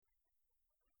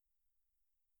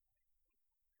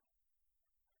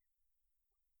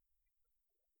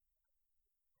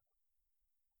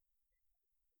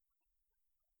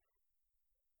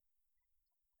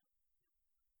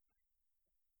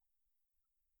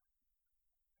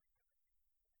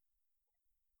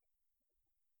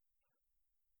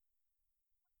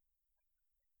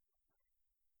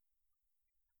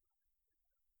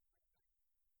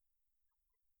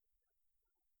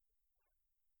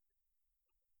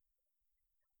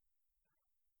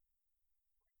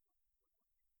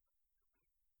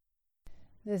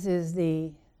This is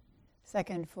the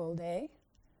second full day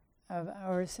of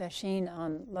our session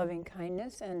on loving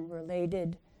kindness and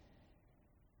related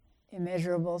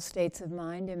immeasurable states of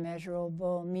mind.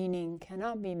 Immeasurable meaning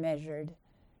cannot be measured,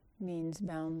 means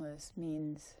boundless,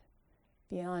 means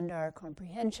beyond our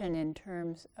comprehension in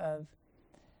terms of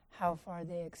how far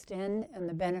they extend and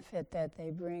the benefit that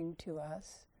they bring to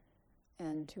us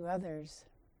and to others.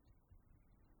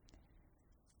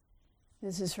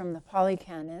 This is from the Pali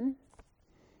Canon.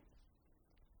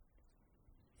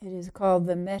 It is called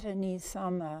the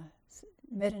Metanisamsa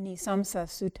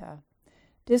Sutta,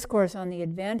 Discourse on the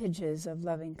Advantages of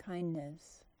Loving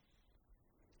Kindness.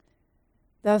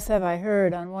 Thus have I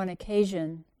heard on one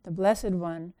occasion the Blessed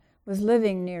One was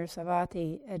living near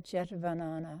Savatthi at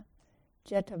Jetavana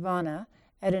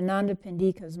at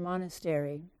Anandapindika's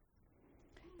monastery.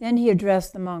 Then he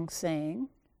addressed the monks, saying,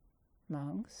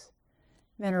 "Monks,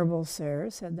 Venerable Sir,"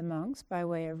 said the monks by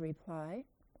way of reply.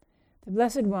 The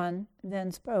Blessed One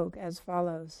then spoke as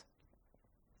follows.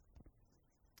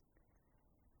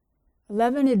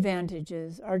 11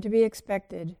 advantages are to be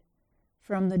expected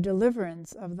from the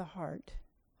deliverance of the heart,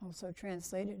 also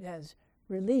translated as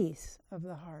release of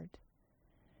the heart,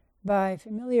 by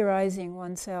familiarizing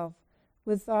oneself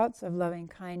with thoughts of loving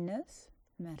kindness,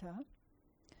 metta,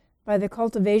 by the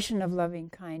cultivation of loving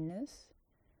kindness,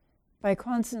 by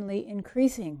constantly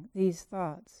increasing these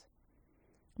thoughts,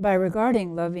 by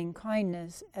regarding loving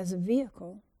kindness as a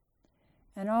vehicle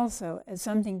and also as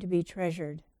something to be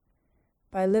treasured,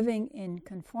 by living in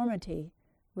conformity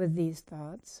with these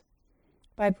thoughts,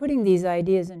 by putting these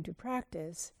ideas into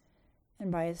practice,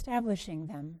 and by establishing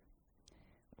them.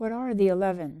 What are the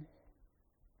 11?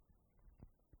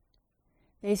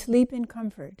 They sleep in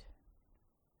comfort.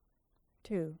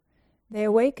 2, they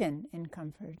awaken in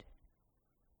comfort.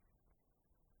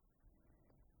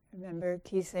 Remember,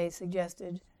 Kisei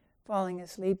suggested falling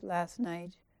asleep last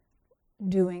night,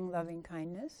 doing loving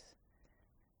kindness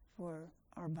for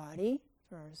our body,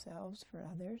 for ourselves, for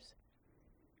others,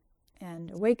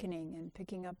 and awakening and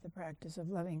picking up the practice of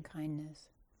loving kindness.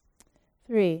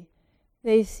 3,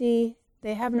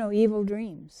 they have no evil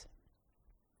dreams.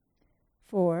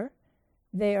 4,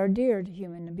 they are dear to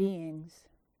human beings.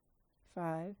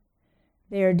 5,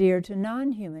 they are dear to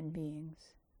non-human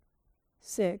beings.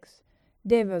 6,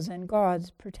 devas and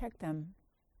gods protect them.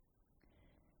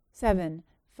 7,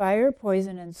 fire,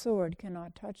 poison, and sword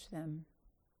cannot touch them.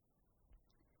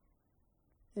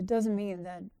 It doesn't mean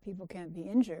that people can't be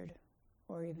injured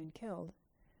or even killed,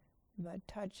 but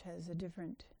touch has a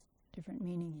different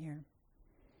meaning here.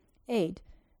 8,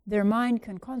 their mind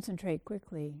can concentrate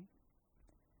quickly.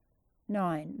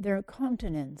 9, their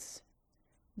countenance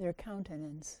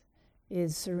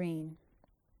is serene.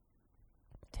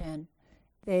 10,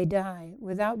 they die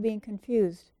without being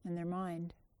confused in their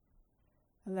mind.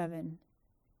 11,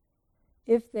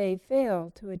 if they fail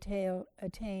to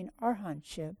attain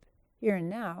arhatship here and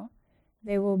now,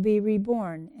 they will be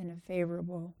reborn in a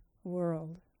favorable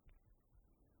world.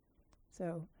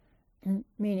 So,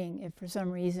 meaning if for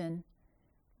some reason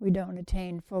we don't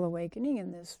attain full awakening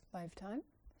in this lifetime,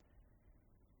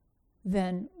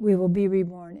 then we will be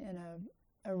reborn in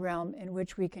a realm in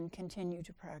which we can continue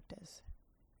to practice.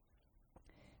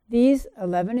 These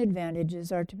 11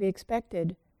 advantages are to be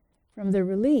expected from the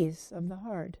release of the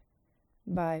heart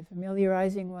by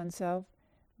familiarizing oneself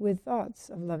with thoughts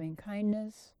of loving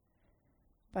kindness,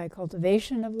 by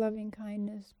cultivation of loving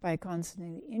kindness, by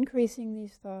constantly increasing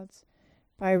these thoughts,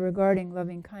 by regarding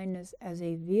loving kindness as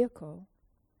a vehicle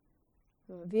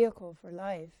for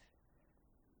life,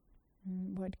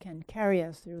 what can carry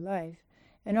us through life,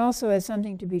 and also as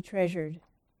something to be treasured,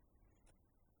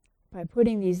 by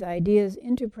putting these ideas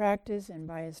into practice and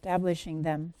by establishing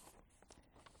them.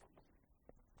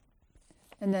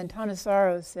 And then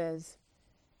Thanissaro says,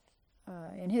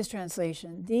 in his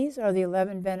translation, these are the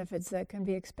 11 benefits that can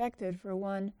be expected for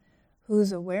one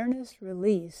whose awareness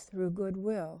release through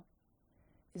goodwill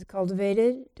is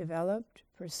cultivated, developed,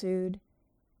 pursued,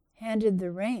 handed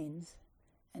the reins,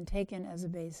 and taken as a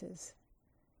basis,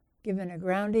 given a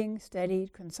grounding,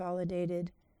 steadied,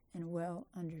 consolidated, and well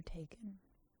undertaken.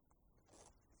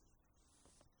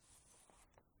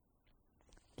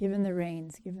 Given the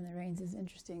reins is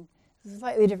interesting. It's a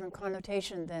slightly different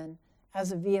connotation than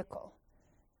as a vehicle.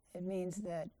 It means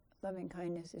that loving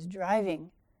kindness is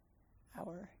driving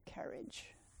our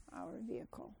carriage, our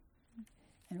vehicle.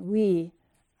 And we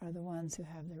are the ones who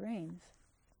have the reins.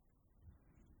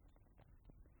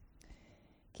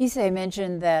 Kisei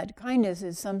mentioned that kindness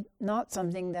is not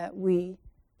something that we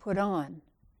put on,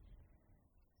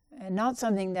 and not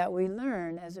something that we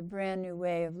learn as a brand new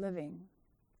way of living.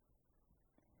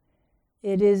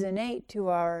 It is innate to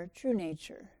our true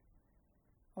nature,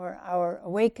 or our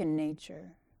awakened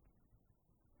nature.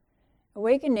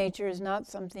 Awakened nature is not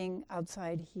something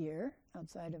outside here,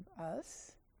 outside of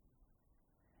us.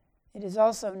 It is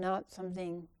also not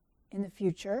something in the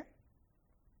future.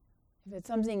 If it's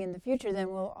something in the future, then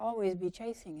we'll always be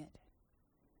chasing it.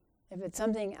 If it's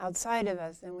something outside of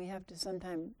us, then we have to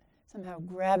somehow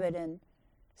grab it and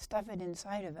stuff it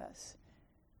inside of us.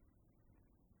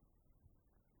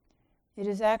 It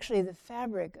is actually the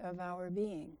fabric of our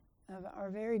being, of our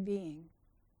very being.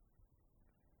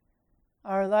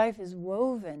 Our life is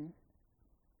woven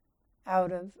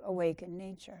out of awakened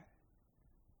nature,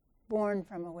 born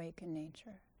from awakened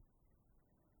nature,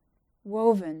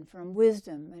 woven from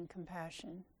wisdom and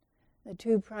compassion, the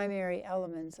two primary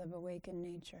elements of awakened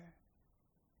nature.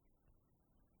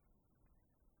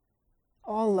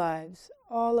 All lives,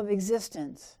 all of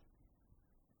existence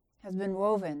has been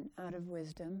woven out of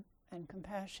wisdom and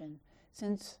compassion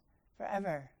since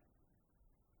forever,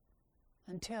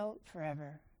 until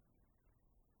forever.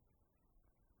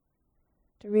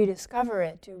 To rediscover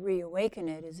it, to reawaken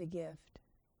it is a gift,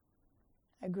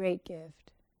 a great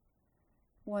gift,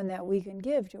 one that we can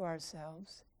give to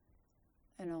ourselves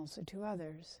and also to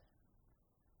others.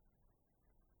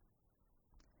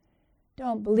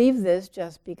 Don't believe this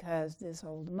just because this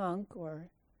old monk or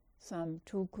some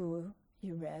tulku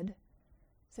you read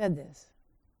said this.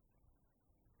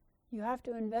 You have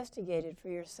to investigate it for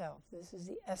yourself. This is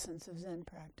the essence of Zen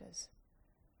practice.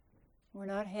 We're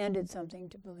not handed something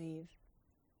to believe,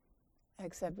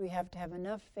 except we have to have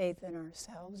enough faith in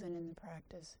ourselves and in the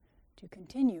practice to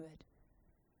continue it.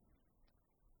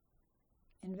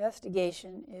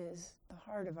 Investigation is the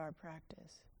heart of our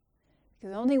practice.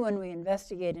 Because only when we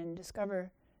investigate and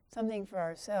discover something for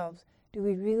ourselves do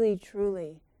we really,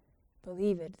 truly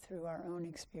believe it through our own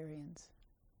experience.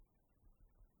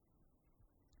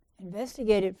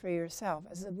 Investigate it for yourself,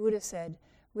 as the Buddha said,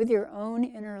 with your own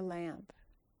inner lamp.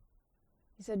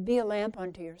 He said, be a lamp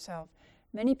unto yourself.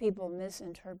 Many people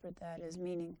misinterpret that as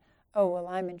meaning, oh, well,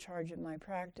 I'm in charge of my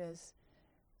practice,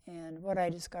 and what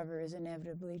I discover is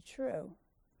inevitably true.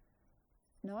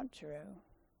 Not true.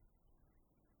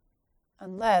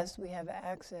 Unless we have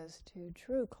access to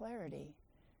true clarity,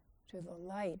 to the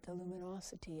light, the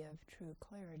luminosity of true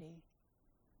clarity.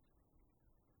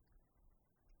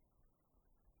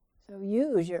 So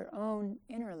use your own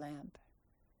inner lamp.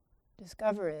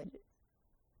 Discover it.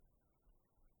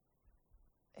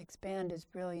 Expand its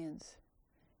brilliance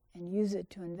and use it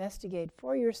to investigate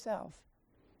for yourself.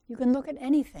 You can look at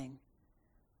anything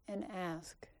and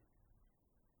ask,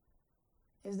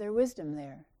 is there wisdom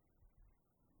there?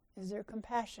 Is there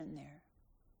compassion there?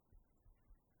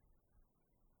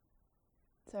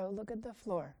 So look at the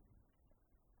floor.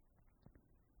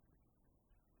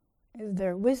 Is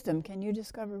there wisdom? Can you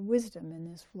discover wisdom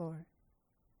in this floor?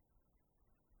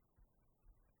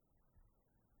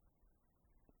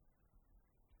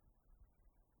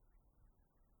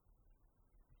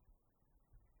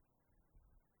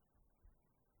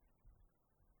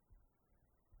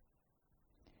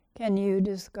 Can you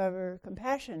discover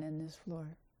compassion in this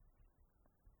floor?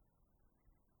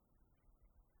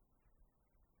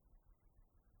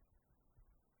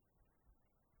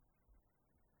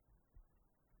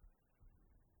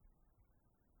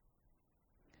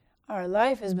 Our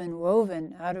life has been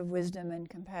woven out of wisdom and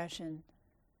compassion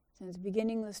since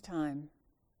beginningless time.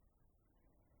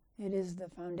 It is the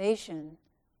foundation,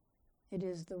 it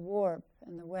is the warp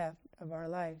and the weft of our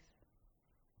life.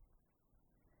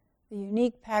 The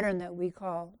unique pattern that we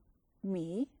call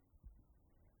me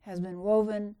has been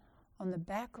woven on the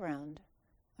background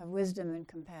of wisdom and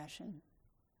compassion,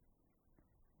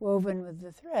 woven with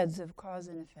the threads of cause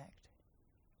and effect.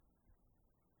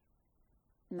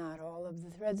 Not all of the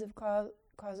threads of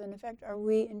cause and effect are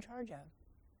we in charge of.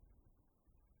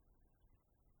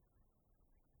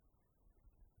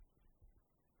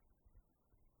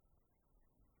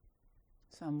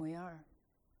 Some we are.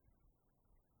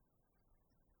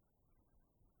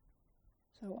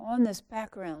 So on this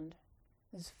background,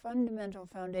 this fundamental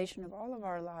foundation of all of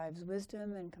our lives,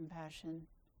 wisdom and compassion,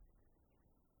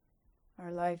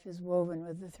 our life is woven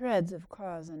with the threads of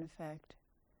cause and effect.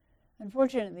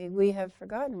 Unfortunately, we have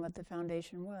forgotten what the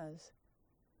foundation was.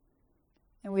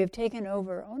 And we have taken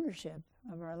over ownership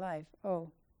of our life. Oh,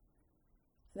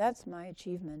 that's my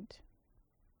achievement.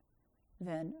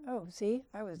 Then, oh, see,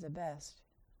 I was the best.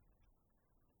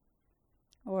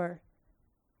 Or,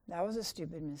 that was a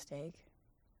stupid mistake.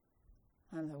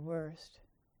 I'm the worst.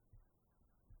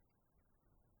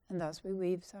 And thus we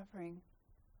weave suffering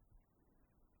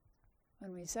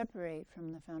when we separate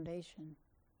from the foundation.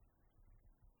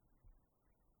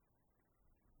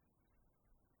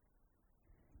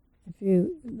 If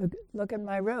you look at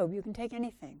my robe, you can take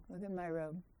anything. Look at my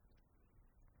robe.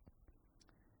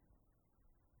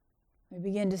 We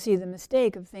begin to see the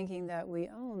mistake of thinking that we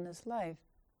own this life.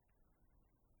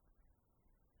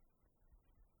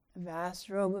 A vast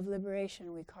robe of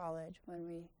liberation, we call it, when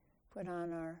we put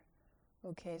on our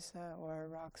okesa or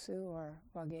raksu or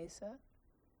wagesa.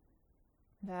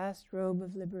 Vast robe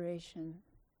of liberation.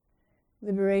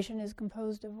 Liberation is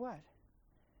composed of what?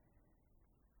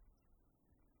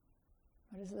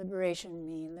 What does liberation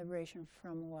mean? Liberation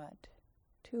from what?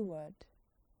 To what?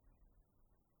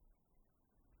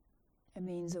 It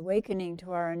means awakening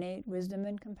to our innate wisdom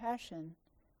and compassion,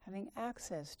 having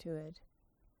access to it.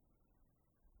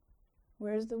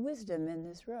 Where's the wisdom in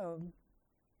this robe?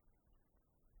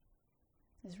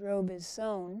 This robe is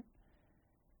sewn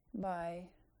by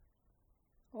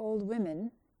old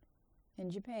women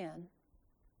in Japan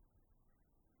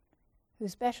who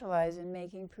specialize in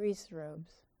making priest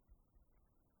robes.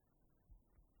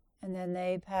 And then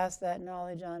they pass that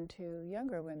knowledge on to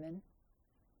younger women,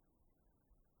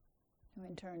 who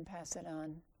in turn pass it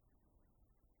on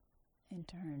in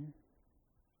turn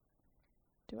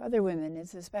to other women.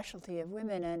 It's a specialty of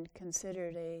women and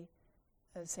considered a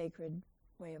sacred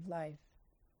way of life,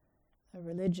 a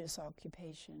religious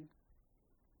occupation.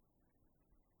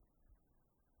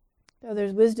 So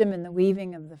there's wisdom in the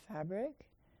weaving of the fabric,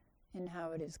 in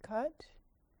how it is cut,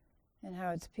 and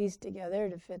how it's pieced together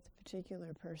to fit the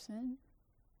particular person.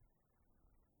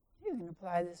 You can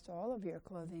apply this to all of your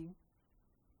clothing.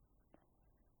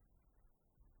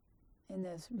 In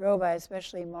this robe, I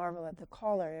especially marvel at the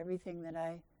collar. Everything that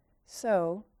I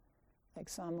sew, like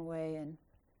samaway and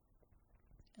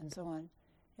so on,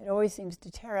 it always seems to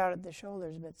tear out at the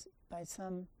shoulders, but by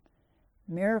some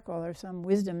miracle or some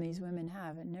wisdom these women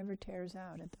have, it never tears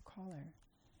out at the collar.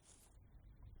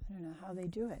 I don't know how they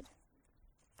do it.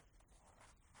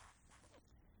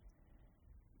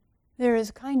 There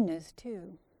is kindness,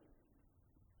 too,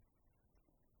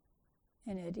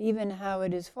 in it, even how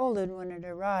it is folded when it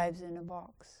arrives in a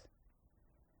box.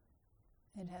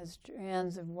 It has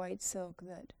strands of white silk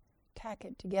that tack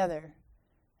it together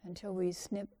until we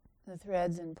snip the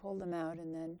threads and pull them out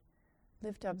and then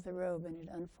lift up the robe and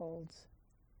it unfolds.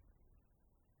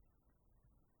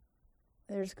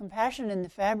 There's compassion in the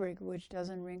fabric which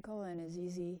doesn't wrinkle and is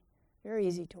very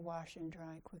easy to wash and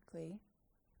dry quickly.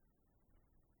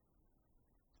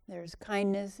 There's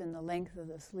kindness in the length of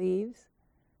the sleeves,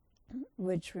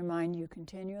 which remind you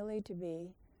continually to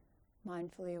be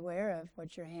mindfully aware of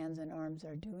what your hands and arms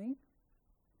are doing,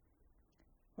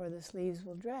 or the sleeves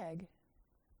will drag.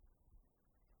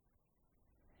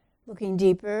 Looking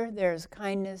deeper, there's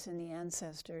kindness in the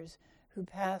ancestors who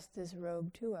passed this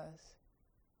robe to us.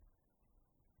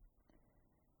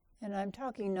 And I'm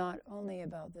talking not only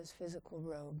about this physical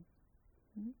robe.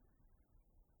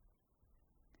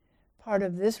 Part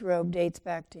of this robe dates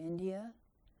back to India,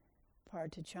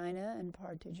 part to China, and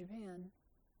part to Japan.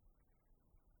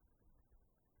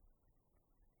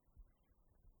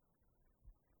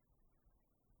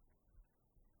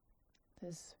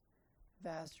 This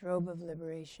vast robe of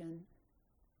liberation.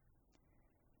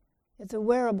 It's a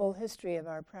wearable history of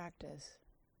our practice,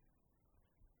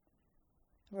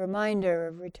 a reminder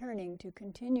of returning to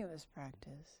continuous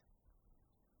practice.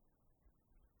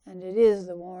 And it is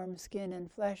the warm skin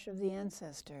and flesh of the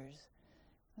ancestors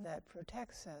that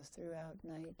protects us throughout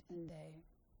night and day.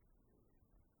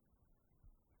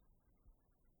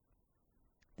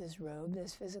 This robe,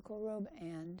 this physical robe,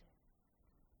 and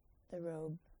the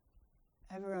robe,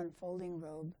 ever unfolding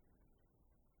robe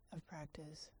of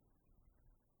practice.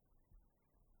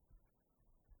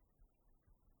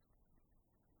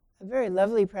 A very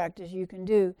lovely practice you can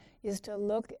do is to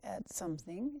look at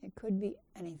something, it could be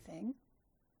anything,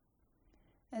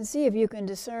 and see if you can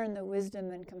discern the wisdom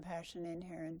and compassion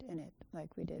inherent in it,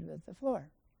 like we did with the floor.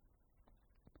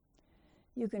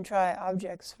 You can try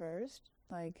objects first,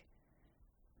 like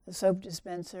a soap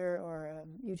dispenser or a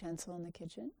utensil in the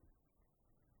kitchen.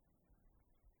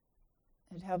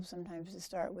 It helps sometimes to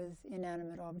start with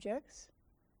inanimate objects,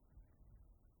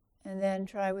 and then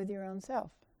try with your own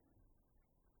self.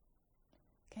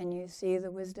 Can you see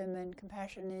the wisdom and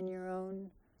compassion in your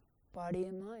own body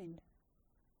and mind?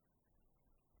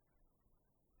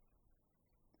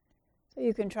 So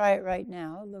you can try it right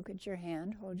now. Look at your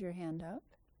hand, hold your hand up.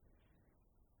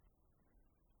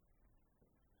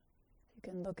 You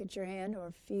can look at your hand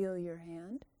or feel your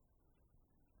hand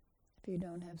if you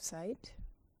don't have sight,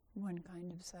 one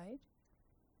kind of sight.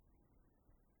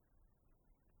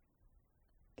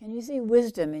 Can you see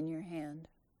wisdom in your hand?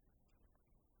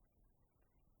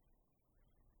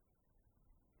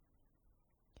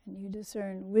 Can you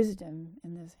discern wisdom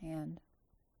in this hand?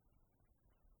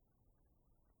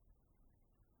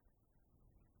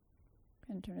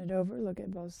 And turn it over, look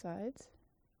at both sides.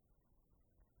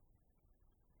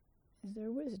 Is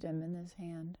there wisdom in this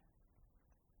hand?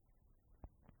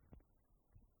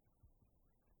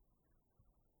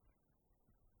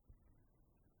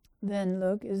 Then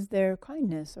look, is there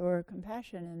kindness or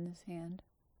compassion in this hand?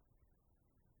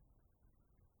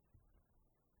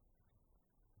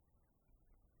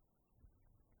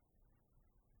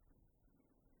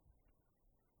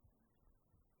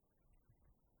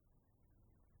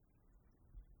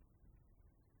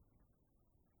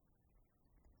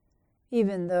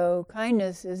 Even though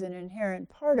kindness is an inherent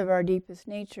part of our deepest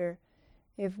nature,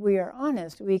 if we are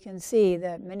honest, we can see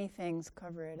that many things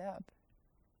cover it up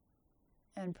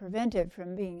and prevent it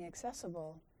from being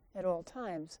accessible at all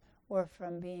times or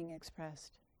from being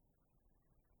expressed.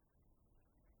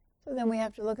 So then we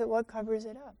have to look at what covers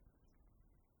it up.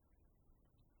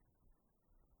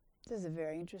 This is a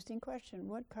very interesting question.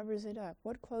 What covers it up?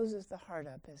 What closes the heart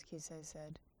up, as Kisei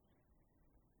said?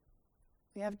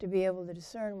 We have to be able to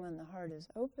discern when the heart is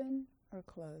open or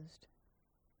closed.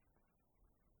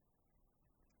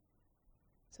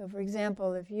 So, for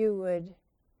example, if you would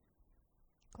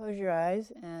close your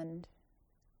eyes and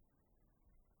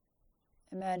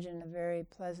imagine a very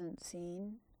pleasant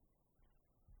scene,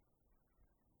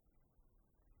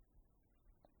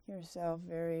 yourself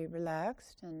very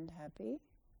relaxed and happy,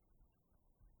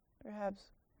 perhaps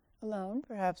alone,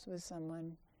 perhaps with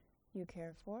someone you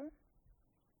care for.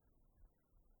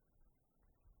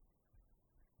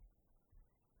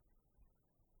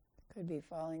 Could be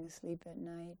falling asleep at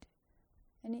night.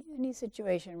 Any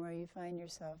situation where you find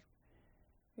yourself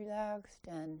relaxed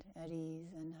and at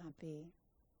ease and happy.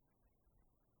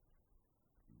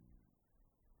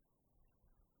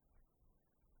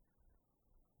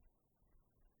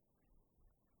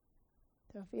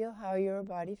 So feel how your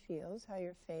body feels, how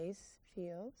your face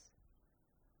feels.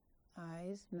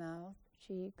 Eyes, mouth,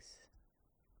 cheeks,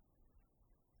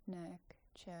 neck,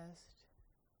 chest,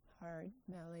 heart,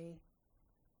 belly,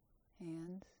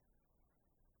 hands.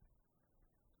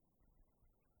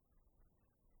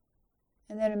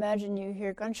 And then imagine you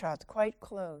hear gunshots quite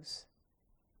close.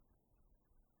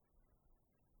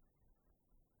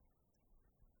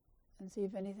 And see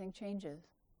if anything changes.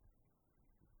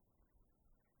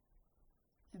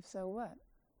 If so, what?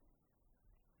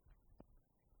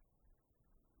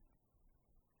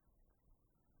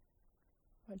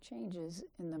 What changes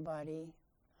in the body,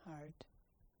 heart,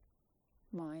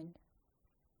 mind?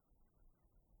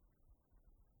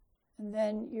 And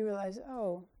then you realize,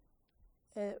 oh,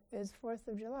 it is 4th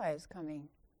of July is coming.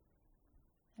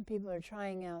 And people are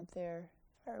trying out their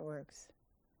fireworks.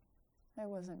 That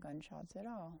wasn't gunshots at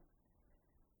all.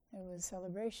 It was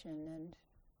celebration and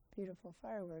beautiful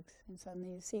fireworks. And suddenly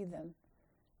you see them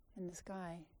in the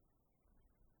sky.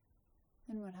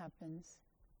 And what happens?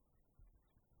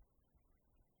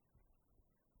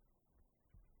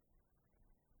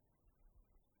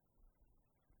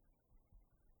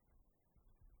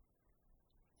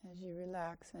 As you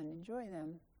relax and enjoy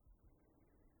them.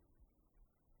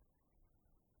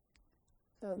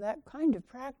 So that kind of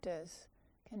practice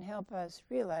can help us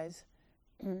realize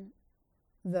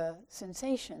the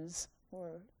sensations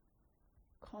or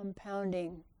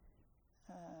compounding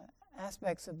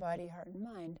aspects of body, heart, and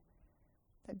mind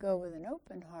that go with an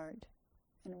open heart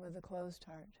and with a closed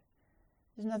heart.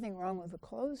 There's nothing wrong with a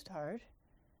closed heart,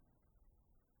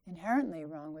 inherently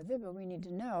wrong with it, but we need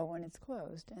to know when it's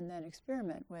closed and then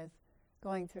experiment with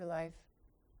going through life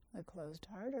with a closed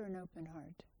heart or an open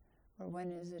heart, or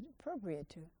when is it appropriate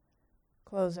to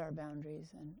close our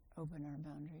boundaries and open our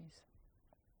boundaries.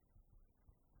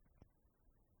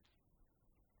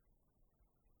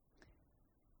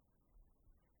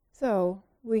 So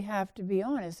we have to be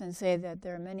honest and say that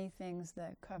there are many things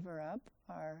that cover up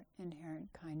our inherent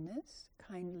kindness,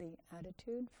 kindly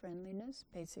attitude, friendliness,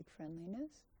 basic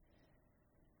friendliness,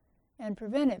 and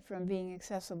prevent it from being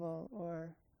accessible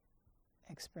or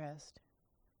expressed.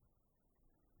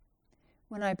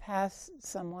 When I pass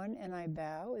someone and I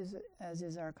bow, as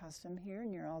is our custom here,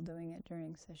 and you're all doing it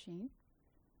during sesshin,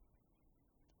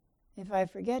 if I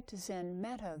forget to send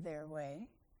metta their way,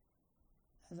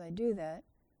 as I do that,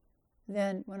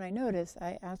 then when I notice,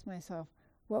 I ask myself,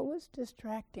 what was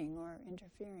distracting or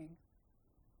interfering?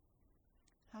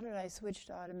 How did I switch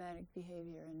to automatic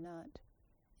behavior and not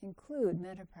include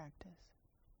metta practice?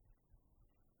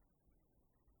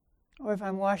 Or if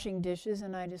I'm washing dishes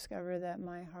and I discover that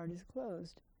my heart is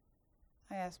closed,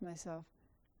 I ask myself,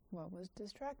 what was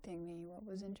distracting me? What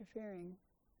was interfering?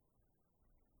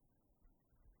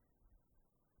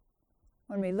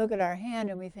 when we look at our hand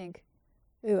and we think,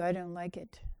 ooh, I don't like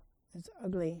it. It's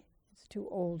ugly. It's too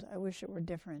old. I wish it were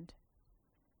different.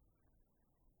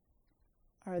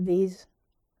 Are these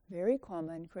very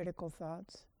common critical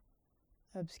thoughts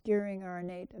obscuring our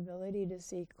innate ability to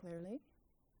see clearly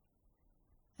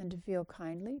and to feel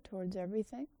kindly towards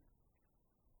everything?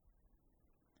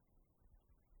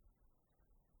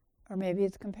 Or maybe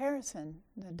it's comparison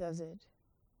that does it.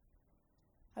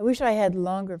 I wish I had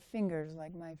longer fingers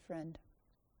like my friend.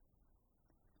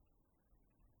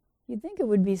 You'd think it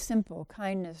would be simple,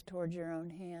 kindness towards your own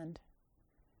hand,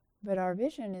 but our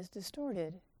vision is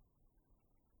distorted.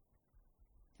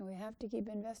 And we have to keep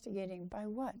investigating by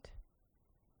what?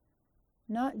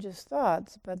 Not just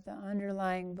thoughts, but the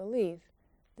underlying belief.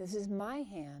 This is my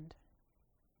hand.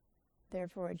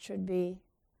 Therefore, it should be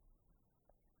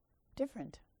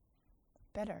different,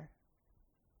 better.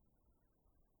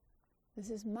 This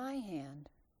is my hand.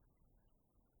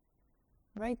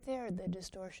 Right there, the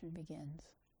distortion begins.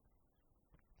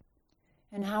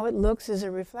 And how it looks is a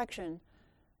reflection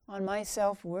on my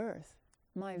self-worth,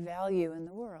 my value in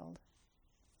the world.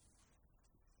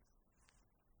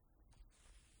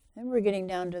 Then we're getting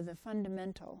down to the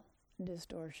fundamental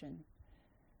distortion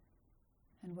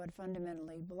and what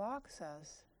fundamentally blocks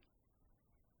us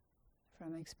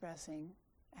from expressing,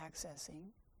 accessing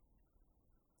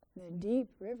the deep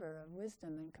river of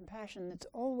wisdom and compassion that's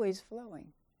always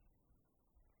flowing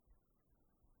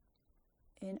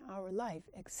in our life,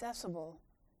 accessible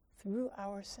through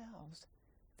ourselves,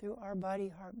 through our body,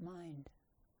 heart, mind.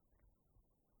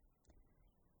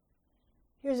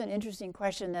 Here's an interesting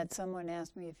question that someone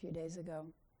asked me a few days ago,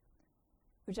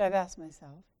 which I've asked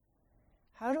myself.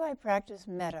 How do I practice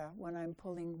metta when I'm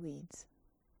pulling weeds?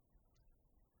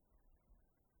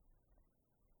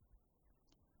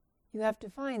 You have to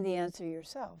find the answer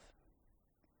yourself.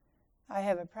 I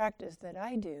have a practice that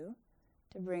I do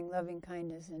to bring loving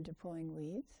kindness into pulling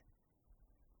weeds,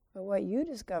 but what you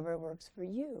discover works for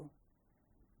you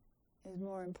is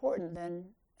more important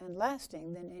and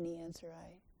lasting than any answer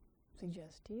I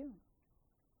suggest to you.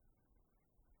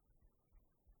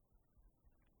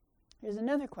 Here's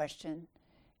another question.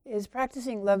 Is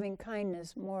practicing loving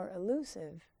kindness more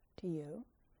elusive to you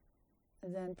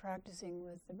than practicing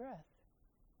with the breath?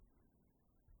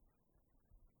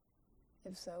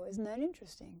 If so, isn't that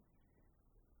interesting?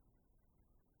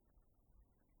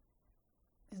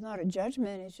 It's not a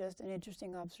judgment, it's just an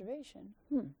interesting observation.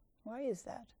 Why is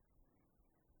that?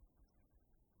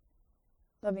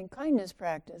 Loving kindness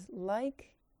practice,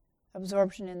 like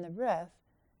absorption in the breath,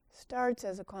 starts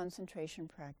as a concentration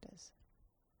practice.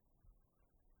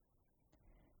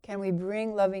 Can we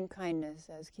bring loving kindness,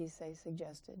 as Kisei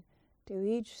suggested, to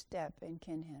each step in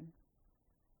Kinhin?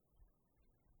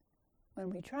 When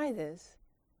we try this,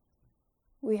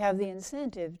 we have the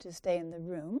incentive to stay in the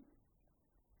room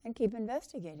and keep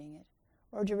investigating it,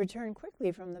 or to return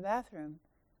quickly from the bathroom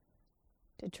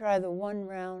to try the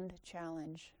one-round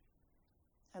challenge.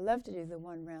 I love to do the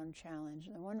one-round challenge.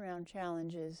 The one-round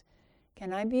challenge is,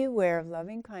 can I be aware of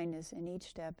loving kindness in each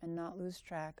step and not lose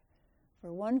track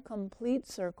for one complete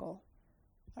circle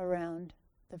around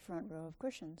the front row of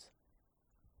cushions?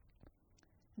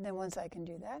 And then once I can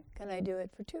do that, can I do it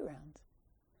for 2 rounds?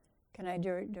 Can I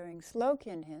do it during slow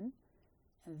Kinhin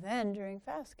and then during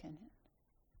fast Kinhin?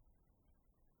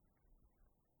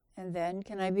 And then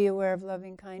can I be aware of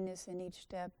loving kindness in each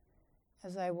step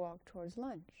as I walk towards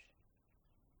lunch?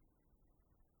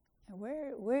 And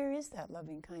where is that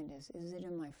loving kindness? Is it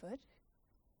in my foot?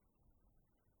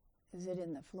 Is it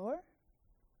in the floor?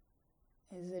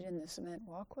 Is it in the cement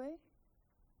walkway?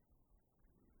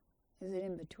 Is it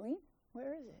in between?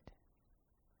 Where is it?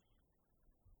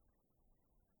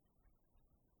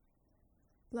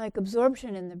 Like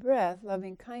absorption in the breath,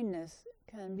 loving kindness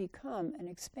can become an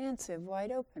expansive,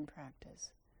 wide-open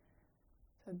practice.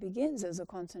 So it begins as a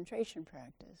concentration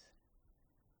practice,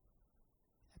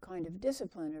 a kind of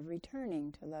discipline of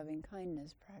returning to loving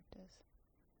kindness practice.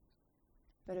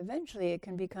 But eventually it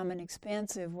can become an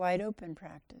expansive, wide-open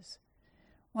practice.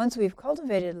 Once we've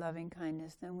cultivated loving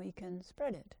kindness, then we can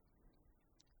spread it.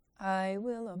 I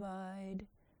will abide,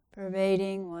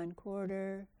 pervading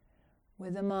 1/4,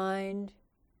 with a mind,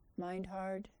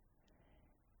 heart,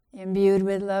 imbued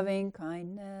with loving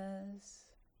kindness.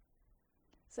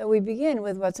 So we begin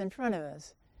with what's in front of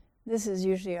us. This is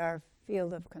usually our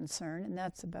field of concern, and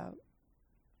that's about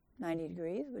 90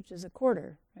 degrees, which is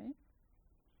 1/4, right?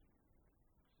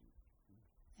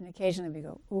 And occasionally we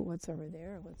go, oh, what's over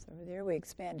there? What's over there? We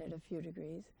expand it a few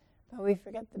degrees, but we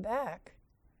forget the back.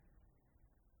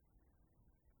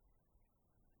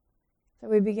 So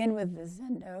we begin with the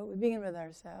Zendo. We begin with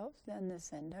ourselves, then the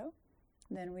Sendo.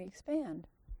 then we expand.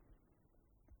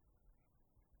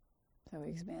 So we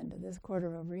expand to this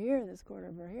quarter over here,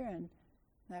 and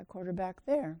that quarter back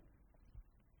there.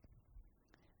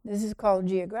 This is called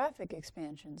geographic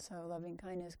expansion. So loving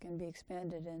kindness can be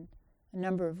expanded in a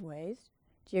number of ways,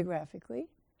 geographically.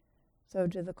 So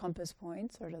to the compass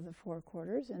points, or to the four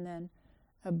quarters, and then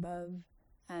above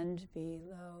and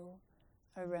below,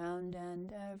 around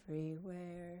and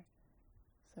everywhere.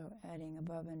 So adding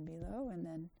above and below, and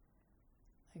then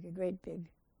like a great big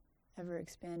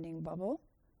ever-expanding bubble.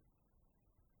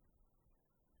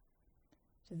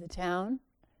 To the town,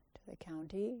 to the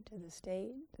county, to the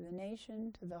state, to the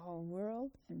nation, to the whole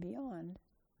world, and beyond.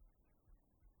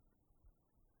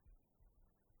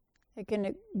 It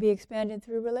can be expanded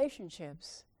through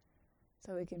relationships.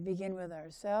 So we can begin with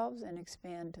ourselves and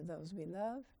expand to those we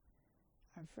love,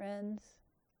 our friends,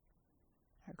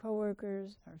 our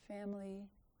coworkers, our family,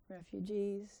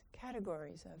 refugees,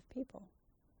 categories of people.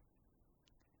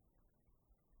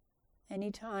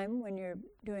 Anytime when you're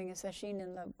doing a sesshin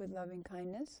in love with loving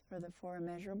kindness, or the four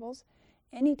immeasurables,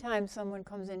 anytime someone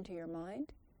comes into your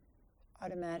mind,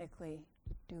 automatically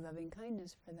do loving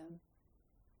kindness for them.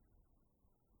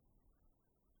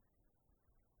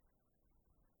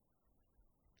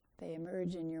 They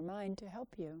emerge in your mind to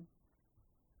help you.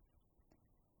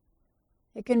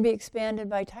 It can be expanded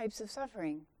by types of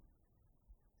suffering.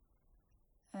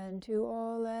 And to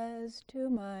all as to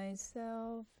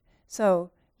myself.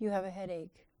 So, you have a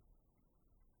headache.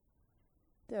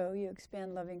 So you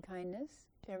expand loving kindness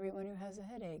to everyone who has a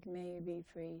headache. May you be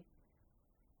free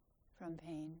from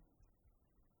pain.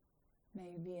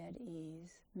 May you be at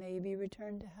ease. May you be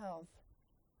returned to health.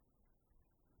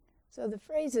 So the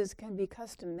phrases can be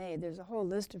custom made. There's a whole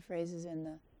list of phrases in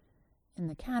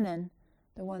the canon.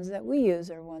 The ones that we use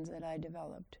are ones that I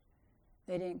developed.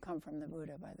 They didn't come from the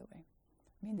Buddha, by the way.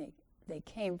 I mean, they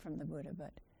came from the Buddha,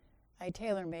 but I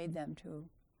tailor-made them to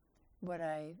what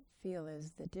I feel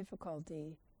is the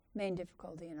main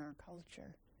difficulty in our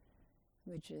culture,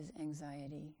 which is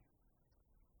anxiety,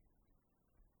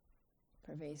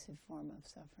 pervasive form of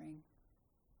suffering.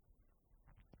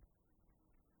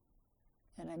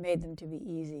 And I made them to be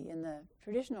easy. In the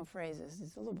traditional phrases,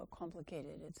 it's a little bit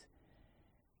complicated. It's,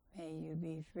 may you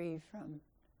be free from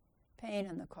pain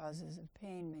and the causes of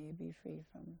pain. May you be free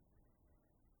from,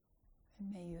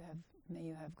 and may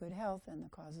you have good health and the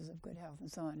causes of good health, and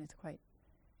so on. It's quite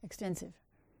extensive.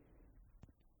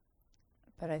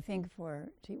 But I think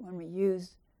when we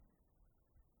use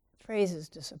phrases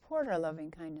to support our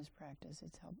loving kindness practice,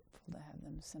 it's helpful to have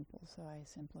them simple, so I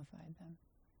simplified them.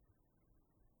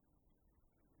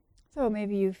 So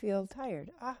maybe you feel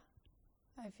tired. I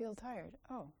feel tired.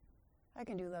 Oh, I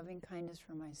can do loving kindness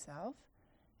for myself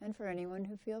and for anyone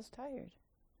who feels tired.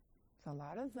 There's a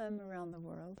lot of them around the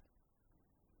world.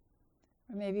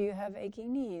 Or maybe you have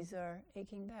aching knees or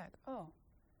aching back. Oh,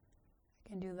 I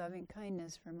can do loving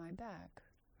kindness for my back,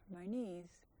 for my knees.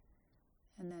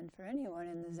 And then for anyone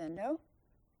in the Zendo,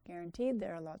 guaranteed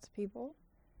there are lots of people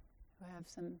who have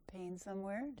some pain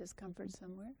somewhere, discomfort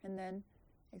somewhere, and then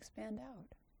expand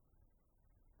out.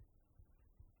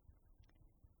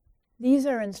 These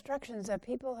are instructions that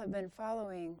people have been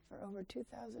following for over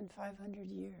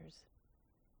 2,500 years.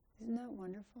 Isn't that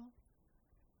wonderful?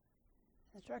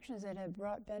 Instructions that have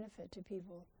brought benefit to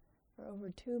people for over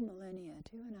 2.5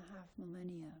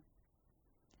 millennia.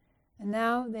 And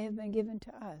now they have been given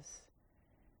to us.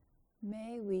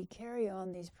 May we carry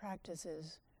on these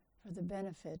practices for the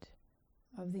benefit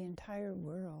of the entire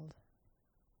world.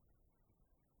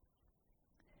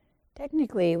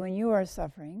 Technically, when you are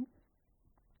suffering,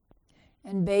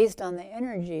 and based on the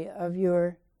energy of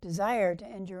your desire to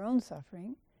end your own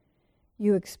suffering,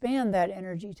 you expand that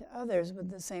energy to others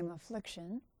with the same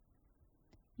affliction,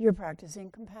 you're practicing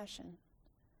compassion.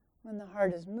 When the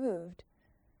heart is moved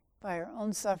by our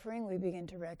own suffering, we begin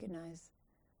to recognize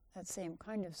that same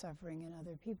kind of suffering in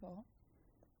other people,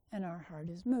 and our heart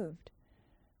is moved.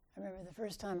 I remember the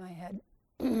first time I had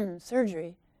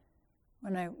surgery,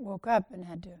 when I woke up and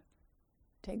had to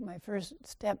take my first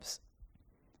steps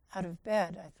out of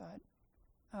bed, I thought,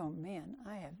 oh man,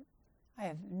 I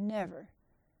have never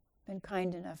been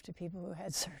kind enough to people who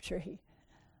had surgery.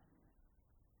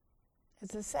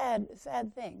 It's a sad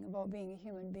thing about being a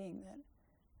human being, that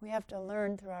we have to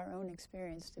learn through our own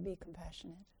experience to be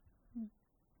compassionate.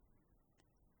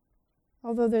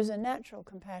 Although there's a natural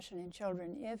compassion in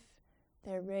children if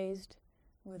they're raised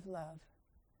with love.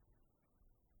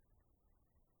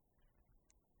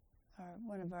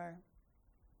 One of our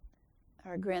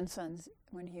grandsons,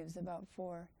 when he was about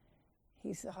 4,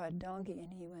 he saw a donkey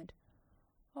and he went,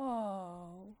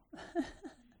 oh.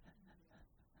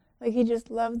 Like he just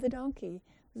loved the donkey.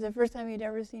 It was the first time he'd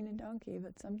ever seen a donkey,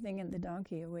 but something in the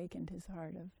donkey awakened his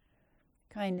heart of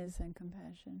kindness and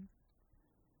compassion.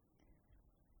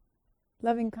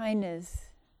 Loving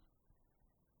kindness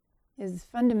is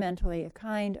fundamentally a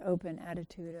kind, open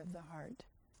attitude of the heart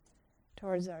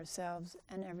towards ourselves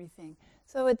and everything.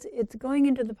 So it's going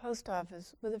into the post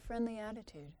office with a friendly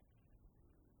attitude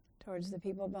towards the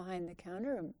people behind the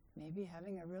counter, or maybe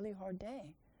having a really hard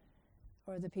day,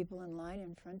 or the people in line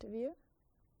in front of you,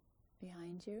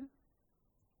 behind you.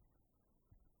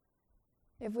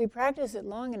 If we practice it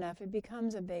long enough, it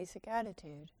becomes a basic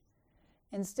attitude.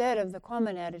 Instead of the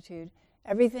common attitude,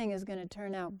 everything is going to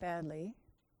turn out badly,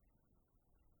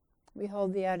 we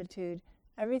hold the attitude,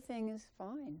 everything is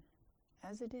fine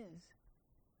as it is.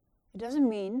 It doesn't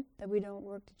mean that we don't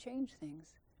work to change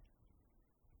things.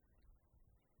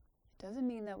 It doesn't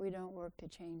mean that we don't work to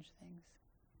change things.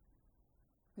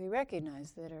 We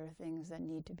recognize that there are things that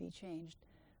need to be changed,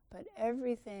 but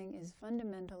everything is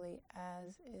fundamentally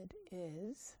as it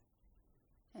is,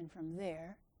 and from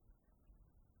there,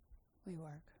 we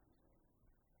work.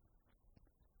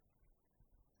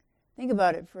 Think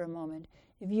about it for a moment.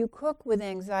 If you cook with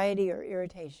anxiety or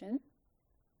irritation,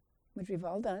 which we've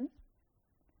all done,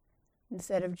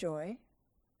 instead of joy,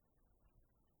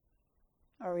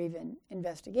 or even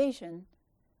investigation,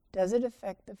 does it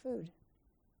affect the food?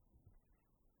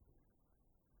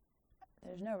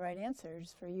 There's no right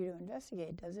answers for you to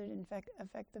investigate. Does it in fact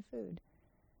affect the food?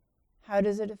 How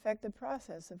does it affect the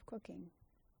process of cooking?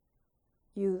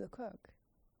 You, the cook.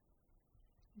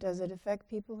 Does it affect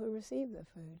people who receive the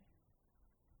food?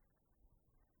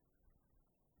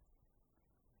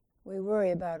 We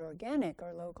worry about organic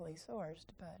or locally sourced,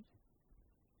 but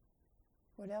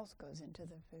what else goes into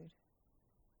the food?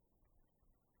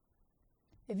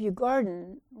 If you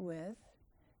garden with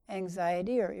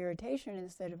anxiety or irritation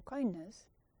instead of kindness,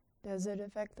 does it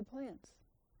affect the plants?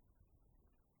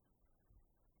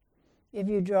 If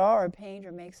you draw or paint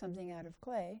or make something out of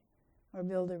clay or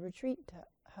build a retreat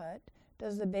hut,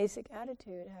 does the basic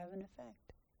attitude have an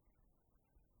effect?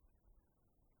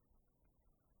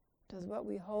 Does what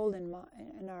we hold in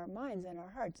our minds and our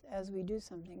hearts as we do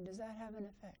something, does that have an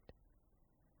effect?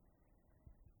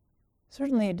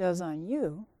 Certainly it does on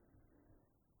you.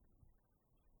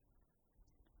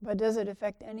 But does it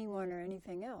affect anyone or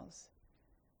anything else?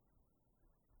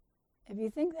 If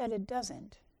you think that it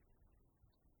doesn't,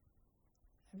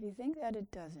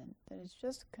 that it's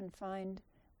just confined,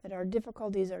 that our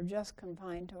difficulties are just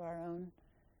confined to our own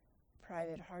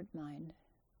private heart mind,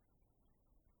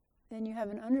 then you have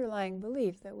an underlying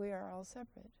belief that we are all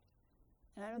separate.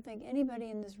 And I don't think anybody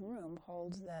in this room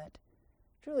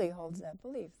truly holds that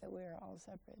belief that we are all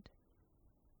separate.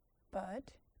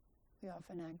 But we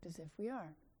often act as if we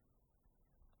are.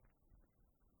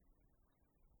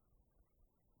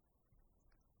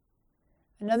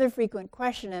 Another frequent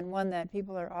question, and one that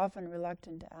people are often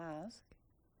reluctant to ask,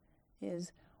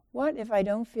 is, what if I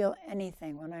don't feel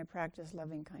anything when I practice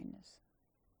loving kindness?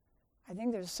 I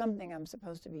think there's something I'm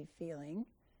supposed to be feeling,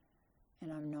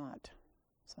 and I'm not,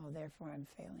 so therefore I'm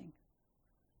failing.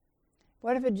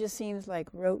 What if it just seems like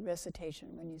rote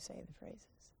recitation when you say the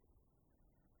phrases?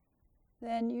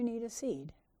 Then you need a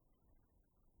seed.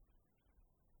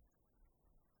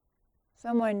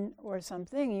 Someone or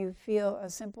something you feel a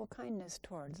simple kindness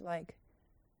towards, like,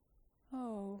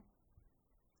 oh,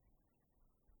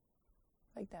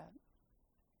 like that.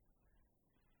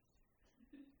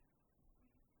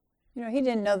 You know, he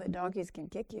didn't know that donkeys can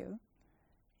kick you.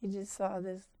 He just saw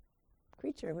this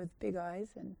creature with big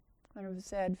eyes and kind of a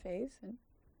sad face and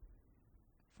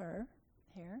fur,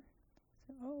 hair.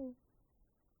 So, oh.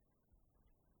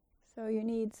 So you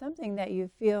need something that you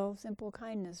feel simple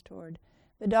kindness toward.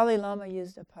 The Dalai Lama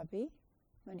used a puppy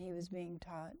when he was being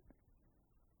taught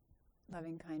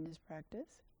loving kindness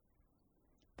practice.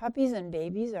 Puppies and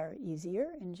babies are easier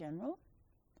in general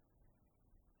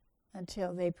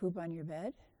until they poop on your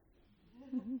bed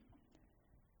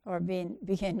or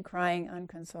begin crying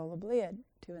unconsolably at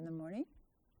 2 a.m.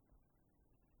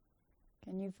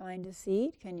 Can you find a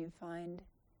seed? Can you find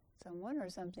someone or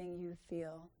something you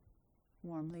feel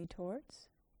warmly towards?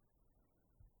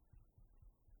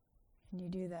 Can you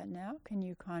do that now? Can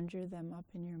you conjure them up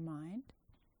in your mind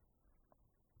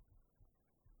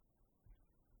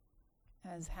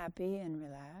as happy and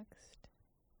relaxed?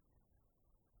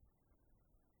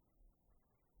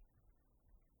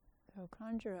 So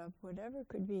conjure up whatever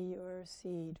could be your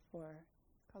seed for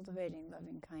cultivating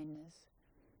loving kindness,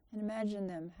 and imagine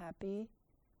them happy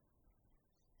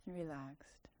and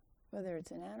relaxed. Whether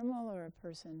it's an animal or a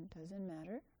person, doesn't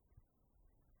matter.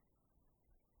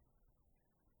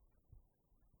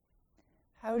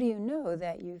 How do you know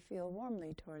that you feel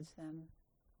warmly towards them?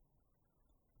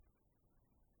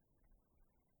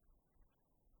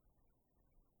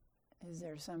 Is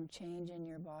there some change in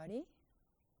your body?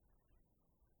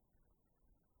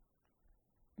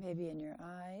 Maybe in your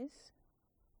eyes,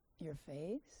 your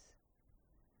face,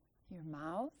 your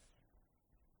mouth,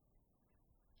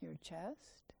 your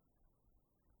chest,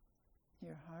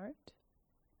 your heart,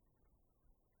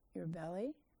 your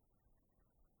belly,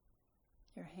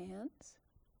 your hands.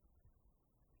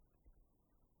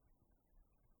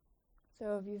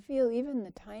 So if you feel even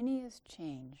the tiniest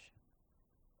change,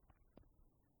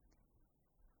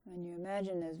 when you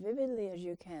imagine as vividly as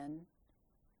you can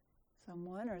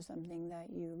someone or something that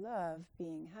you love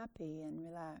being happy and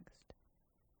relaxed,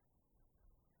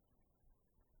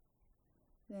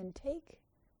 then take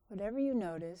whatever you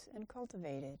notice and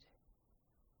cultivate it.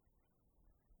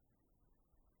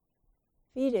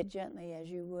 Feed it gently as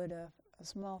you would a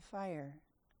small fire.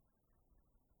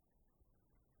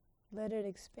 Let it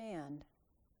expand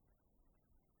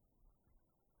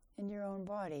in your own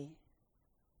body.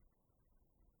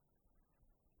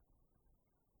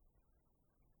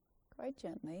 Quite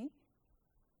gently.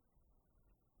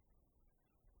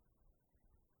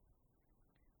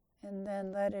 And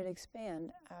then let it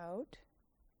expand out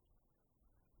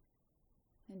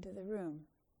into the room.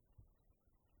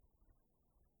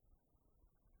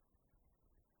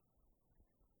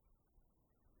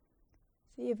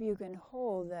 See if you can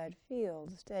hold that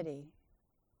field steady.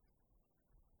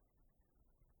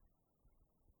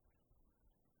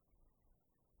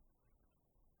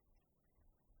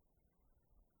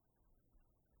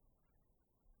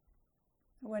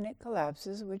 When it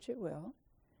collapses, which it will,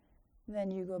 then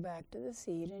you go back to the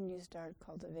seed and you start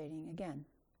cultivating again.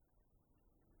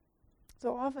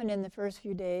 So often in the first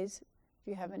few days, if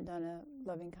you haven't done a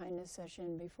loving kindness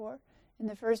session before, in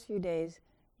the first few days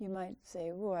you might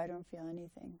say, "Oh, I don't feel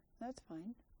anything." That's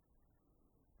fine.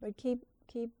 But keep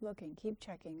looking, keep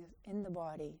checking in the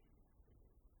body.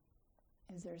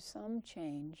 Is there some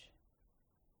change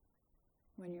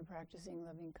when you're practicing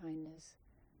loving kindness,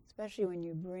 especially when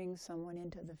you bring someone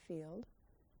into the field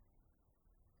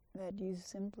that you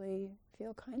simply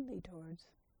feel kindly towards?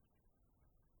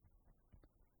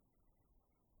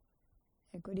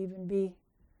 It could even be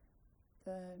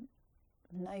the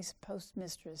nice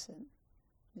postmistress and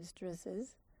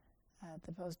mistresses at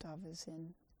the post office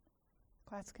in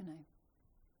Clatskanie.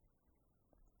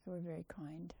 They were very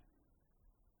kind.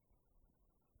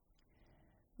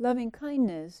 Loving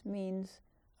kindness means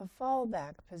a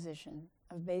fallback position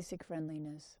of basic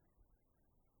friendliness.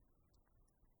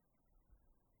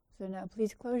 So now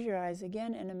please close your eyes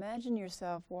again and imagine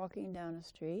yourself walking down a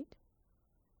street.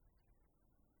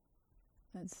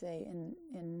 Let's say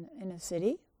in a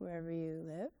city, wherever you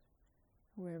live,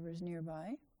 wherever's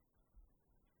nearby.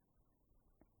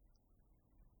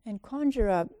 And conjure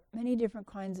up many different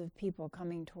kinds of people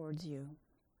coming towards you,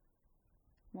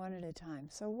 one at a time.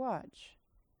 So watch.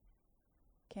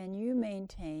 Can you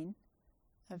maintain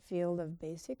a field of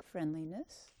basic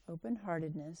friendliness,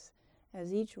 open-heartedness,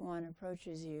 as each one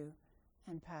approaches you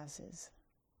and passes?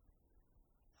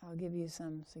 I'll give you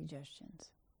some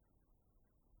suggestions.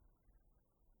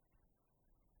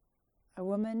 A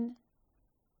woman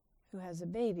who has a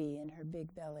baby in her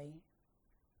big belly,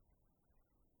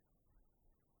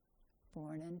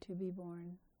 born and to be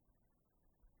born.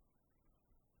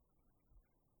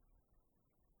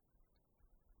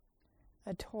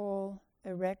 A tall,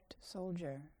 erect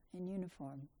soldier in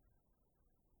uniform.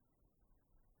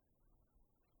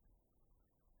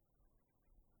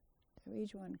 So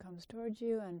each one comes towards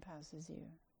you and passes you.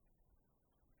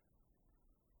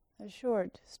 A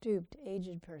short, stooped,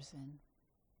 aged person.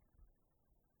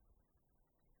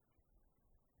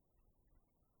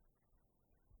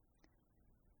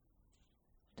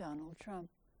 Donald Trump.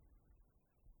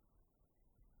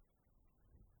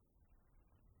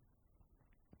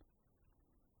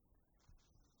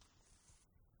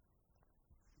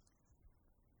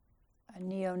 A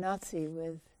neo-Nazi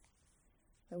with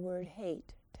the word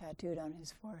hate tattooed on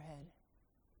his forehead.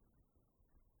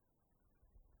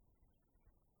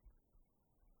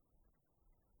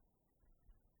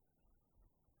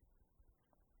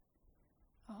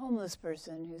 A homeless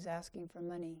person who's asking for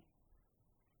money.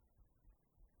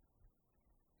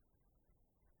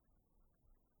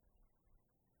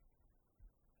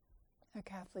 A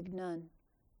Catholic nun.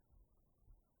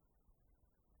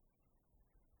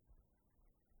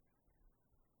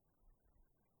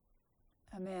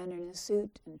 A man in a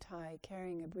suit and tie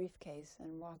carrying a briefcase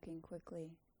and walking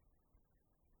quickly.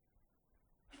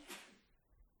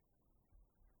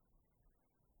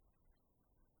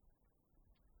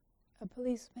 A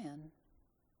policeman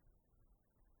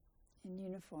in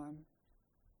uniform.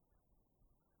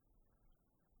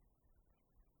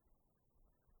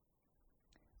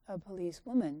 A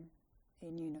policewoman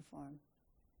in uniform.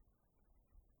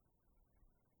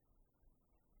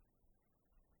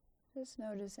 Just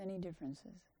notice any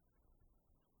differences.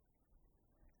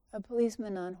 A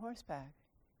policeman on horseback.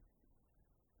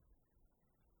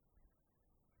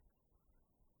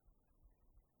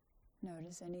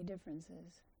 Notice any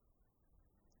differences.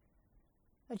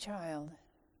 A child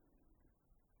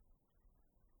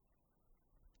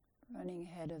running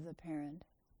ahead of the parent.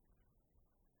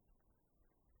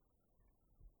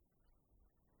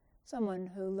 Someone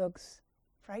who looks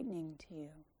frightening to you.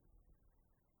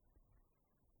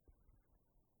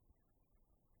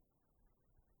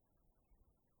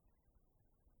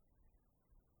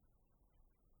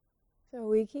 So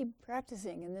we keep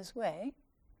practicing in this way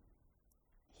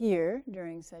here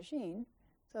during sesshin,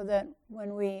 so that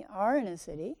when we are in a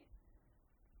city,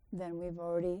 then we've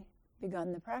already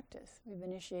begun the practice. We've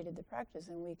initiated the practice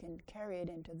and we can carry it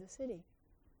into the city.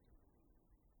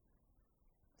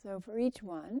 So for each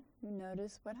one, you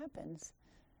notice what happens.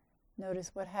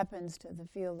 Notice what happens to the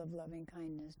field of loving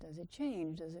kindness. Does it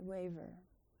change? Does it waver?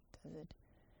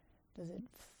 Does it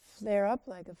flare up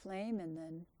like a flame and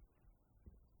then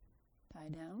die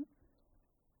down?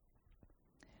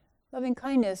 Loving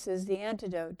kindness is the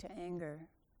antidote to anger.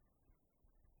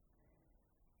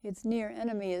 Its near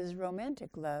enemy is romantic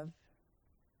love,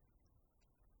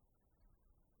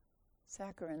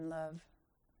 saccharine love,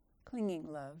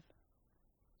 clinging love.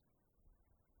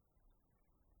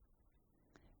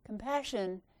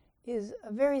 Compassion is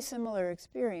a very similar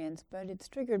experience, but it's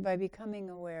triggered by becoming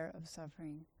aware of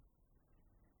suffering.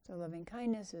 So loving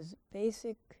kindness is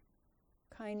basic,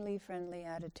 kindly, friendly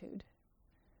attitude.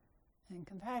 And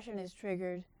compassion is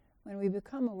triggered when we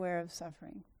become aware of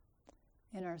suffering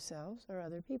in ourselves or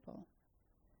other people.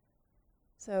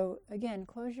 So again,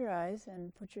 close your eyes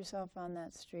and put yourself on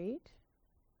that street.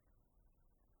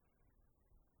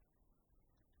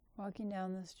 Walking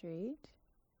down the street.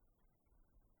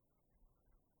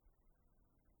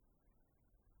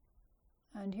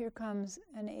 And here comes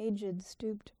an aged,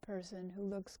 stooped person who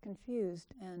looks confused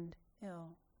and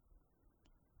ill,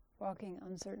 walking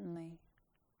uncertainly,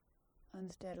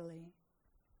 unsteadily.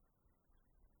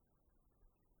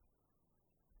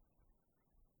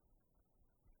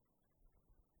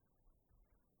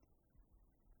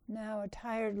 Now a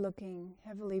tired-looking,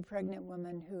 heavily pregnant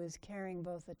woman who is carrying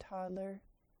both a toddler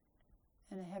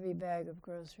and a heavy bag of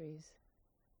groceries.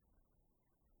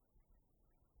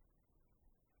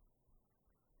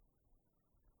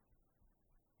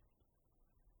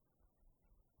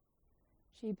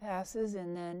 She passes,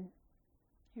 and then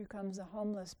here comes a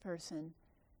homeless person,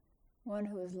 one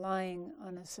who is lying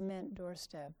on a cement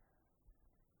doorstep,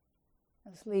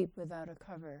 asleep without a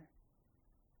cover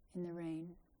in the rain.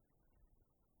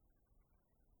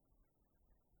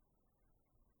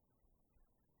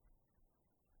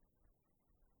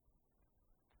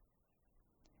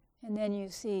 And then you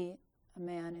see a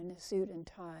man in a suit and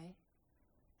tie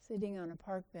sitting on a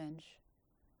park bench,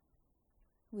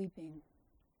 weeping.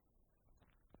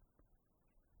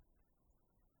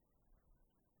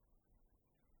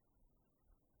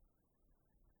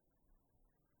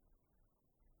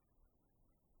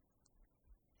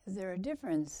 Is there a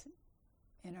difference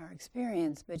in our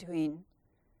experience between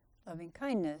loving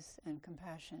kindness and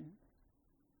compassion?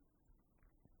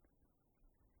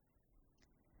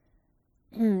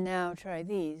 Now try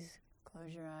these.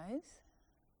 Close your eyes.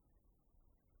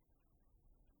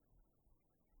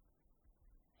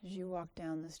 As you walk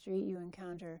down the street, you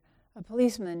encounter a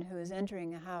policeman who is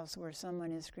entering a house where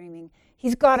someone is screaming,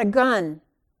 "He's got a gun!"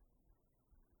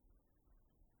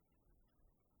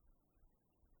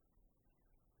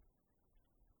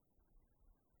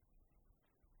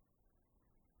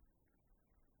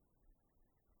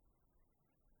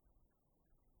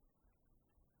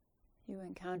 You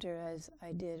encounter, as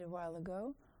I did a while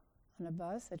ago, on a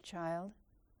bus, a child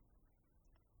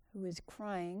who is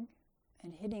crying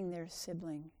and hitting their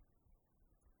sibling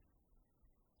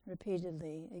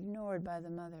repeatedly, ignored by the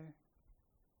mother.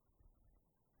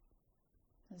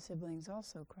 The sibling's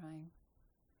also crying.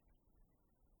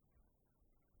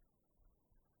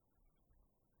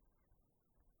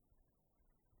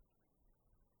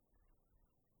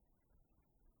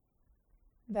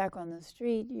 Back on the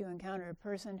street, you encounter a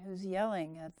person who's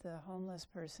yelling at the homeless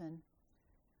person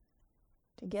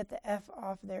to get the F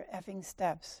off their effing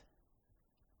steps.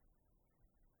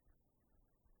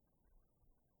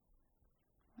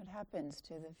 What happens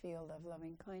to the field of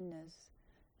loving kindness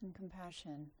and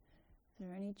compassion? Is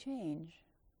there any change?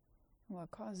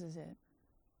 What causes it?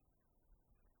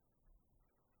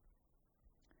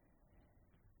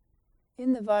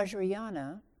 In the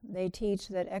Vajrayana, they teach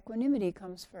that equanimity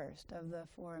comes first of the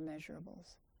four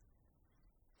immeasurables.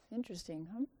 Interesting,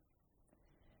 huh?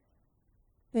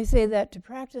 They say that to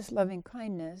practice loving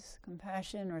kindness,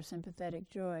 compassion, or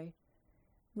sympathetic joy,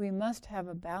 we must have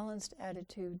a balanced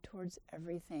attitude towards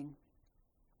everything.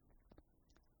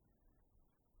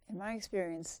 In my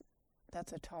experience,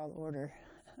 that's a tall order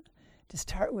to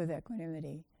start with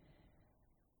equanimity.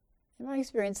 In my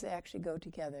experience, they actually go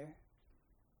together.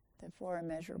 The four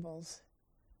immeasurables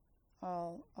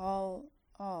all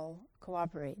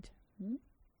cooperate.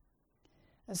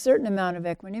 A certain amount of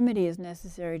equanimity is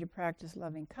necessary to practice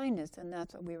loving kindness, and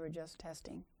that's what we were just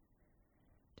testing.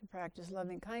 To practice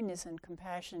loving kindness and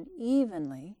compassion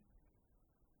evenly,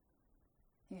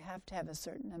 you have to have a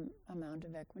certain amount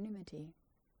of equanimity.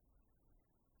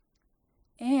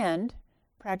 And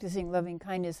practicing loving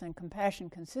kindness and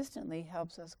compassion consistently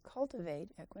helps us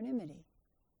cultivate equanimity.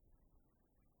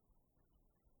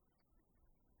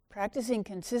 Practicing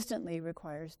consistently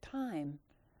requires time,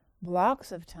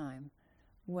 blocks of time,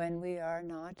 when we are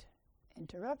not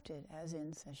interrupted, as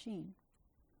in sesshin.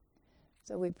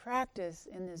 So we practice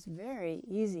in this very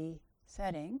easy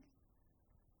setting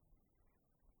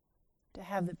to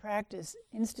have the practice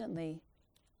instantly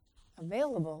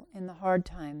available in the hard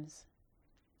times.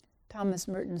 Thomas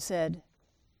Merton said,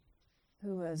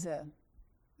 who was a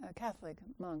Catholic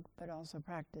monk but also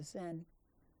practiced Zen,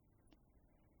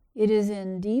 "It is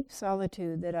in deep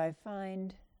solitude that I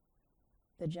find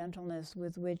the gentleness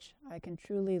with which I can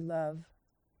truly love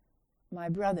my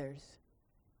brothers,"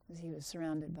 because he was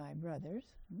surrounded by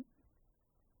brothers.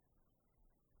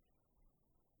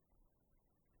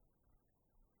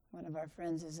 One of our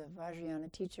friends is a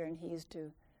Vajrayana teacher, and he used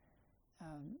to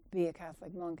be a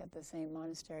Catholic monk at the same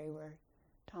monastery where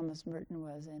Thomas Merton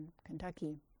was in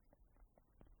Kentucky.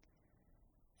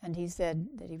 And he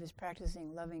said that he was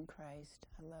practicing loving Christ.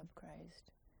 I love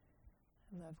Christ.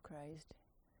 I love Christ.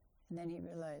 And then he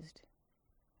realized,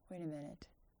 wait a minute,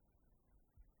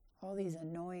 all these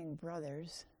annoying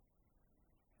brothers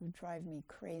who drive me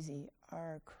crazy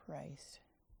are Christ.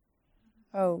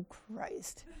 Oh,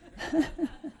 Christ.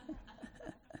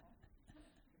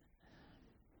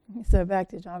 So back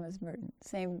to Thomas Merton,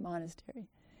 same monastery.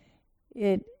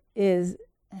 It is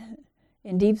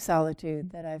in deep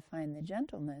solitude that I find the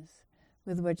gentleness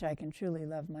with which I can truly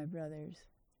love my brothers.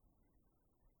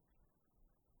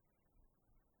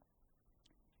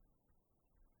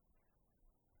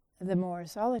 The more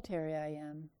solitary I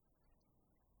am,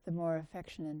 the more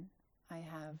affection I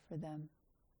have for them.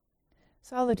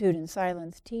 Solitude and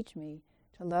silence teach me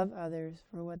to love others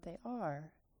for what they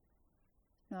are,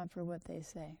 not for what they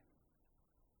say.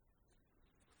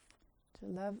 To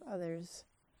love others,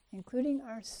 including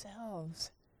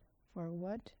ourselves, for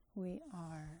what we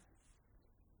are,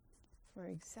 for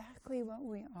exactly what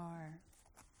we are.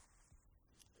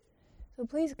 So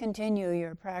please continue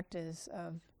your practice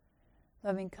of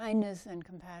loving kindness and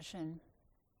compassion.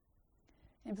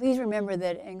 And please remember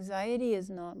that anxiety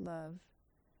is not love.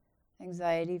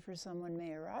 Anxiety for someone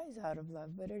may arise out of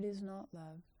love, but it is not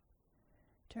love.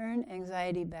 Turn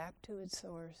anxiety back to its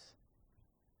source,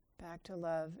 back to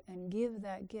love, and give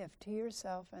that gift to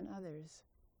yourself and others.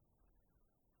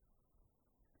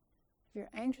 If you're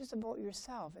anxious about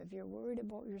yourself, if you're worried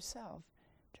about yourself,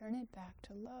 turn it back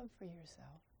to love for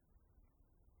yourself.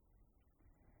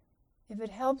 If it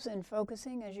helps in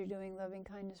focusing as you're doing loving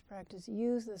kindness practice,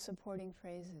 use the supporting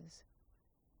phrases.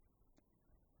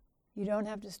 You don't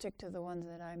have to stick to the ones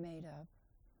that I made up.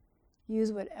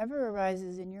 Use whatever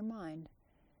arises in your mind.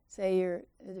 Say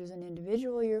there's an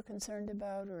individual you're concerned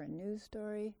about, or a news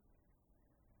story,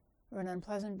 or an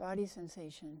unpleasant body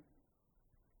sensation.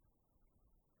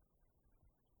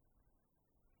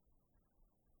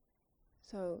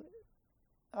 So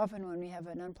often when we have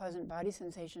an unpleasant body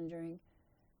sensation during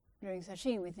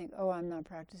sesshin, we think, oh, I'm not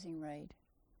practicing right.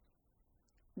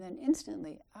 And then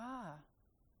instantly,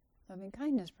 loving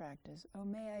kindness practice. Oh,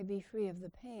 may I be free of the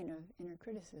pain of inner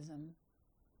criticism.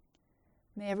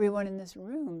 May everyone in this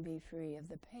room be free of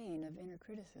the pain of inner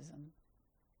criticism.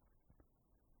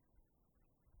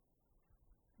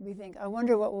 We think, I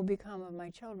wonder what will become of my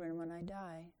children when I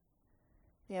die.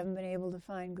 They haven't been able to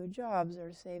find good jobs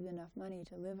or saved enough money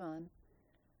to live on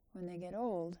when they get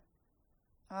old.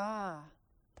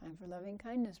 Time for loving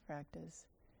kindness practice.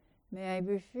 May I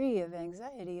be free of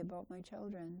anxiety about my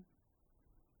children.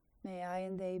 May I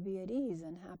and they be at ease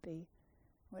and happy,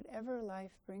 whatever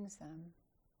life brings them.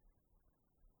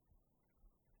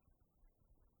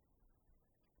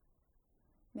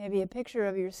 Maybe a picture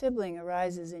of your sibling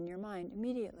arises in your mind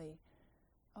immediately.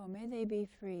 Oh, may they be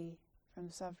free from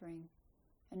suffering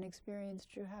and experience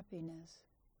true happiness.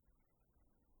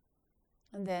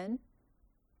 And then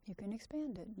you can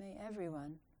expand it. May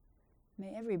everyone,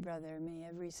 may every brother, may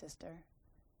every sister,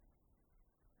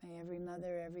 may every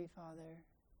mother, every father,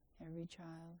 every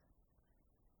child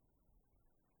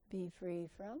be free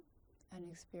from and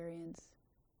experience.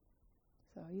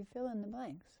 So you fill in the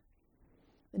blanks.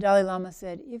 The Dalai Lama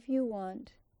said, if you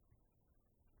want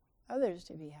others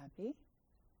to be happy,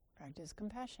 practice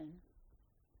compassion.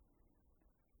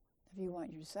 If you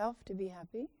want yourself to be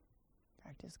happy,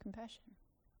 practice compassion.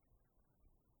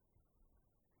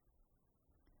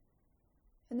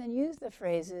 And then use the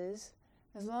phrases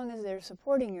as long as they're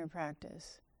supporting your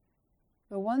practice.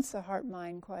 But once the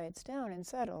heart-mind quiets down and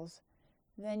settles,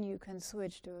 then you can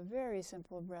switch to a very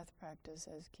simple breath practice,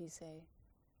 as Kisei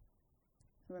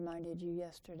reminded you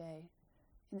yesterday.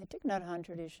 In the Thich Nhat Hanh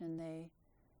tradition,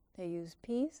 they use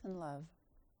peace and love,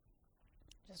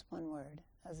 just one word,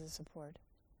 as a support.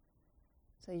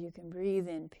 So you can breathe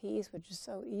in peace, which is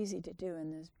so easy to do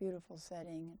in this beautiful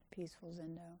setting, peaceful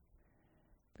Zendo.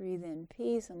 Breathe in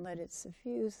peace and let it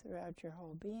suffuse throughout your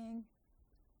whole being.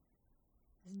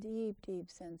 This deep, deep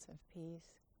sense of peace.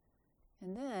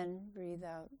 And then breathe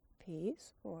out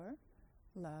peace or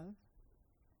love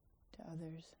to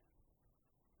others.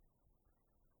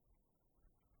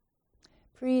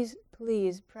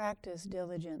 Please practice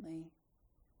diligently,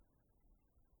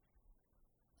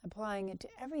 applying it to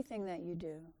everything that you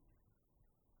do.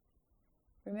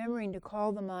 Remembering to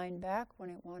call the mind back when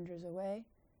it wanders away.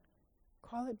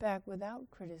 Call it back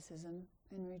without criticism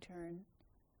in return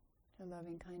to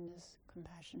loving kindness,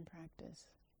 compassion practice.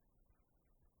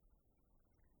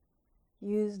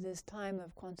 Use this time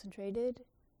of concentrated,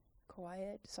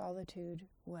 quiet solitude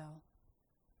well.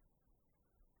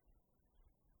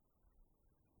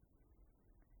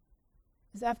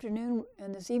 This afternoon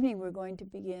and this evening we're going to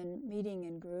begin meeting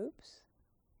in groups.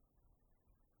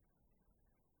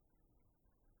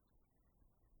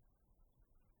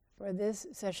 For this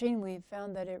session, we've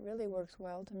found that it really works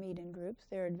well to meet in groups.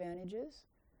 There are advantages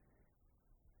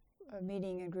of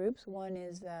meeting in groups. One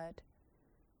is that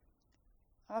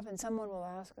often someone will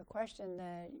ask a question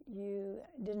that you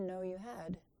didn't know you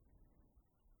had.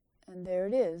 And there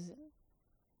it is.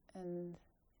 And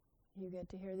you get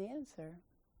to hear the answer.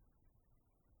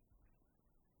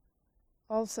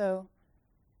 Also,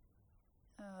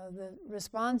 the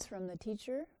response from the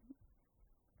teacher.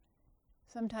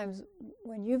 Sometimes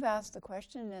when you've asked the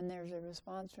question and there's a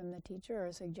response from the teacher or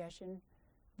a suggestion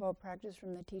about practice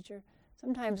from the teacher,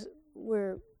 sometimes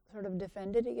we're sort of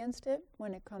defended against it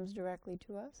when it comes directly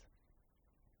to us.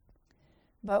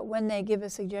 But when they give a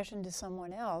suggestion to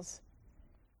someone else,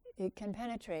 it can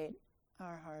penetrate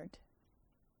our heart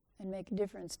and make a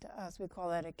difference to us. We call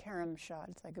that a carom shot.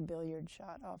 It's like a billiard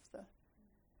shot off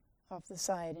the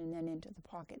side and then into the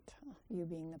pocket, you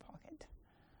being the pocket.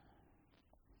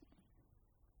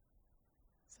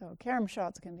 So carom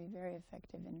shots can be very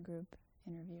effective in group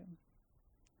interview.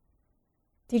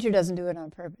 Teacher doesn't do it on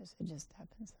purpose, it just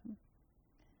happens.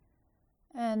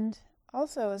 And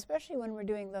also, especially when we're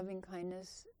doing loving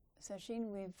kindness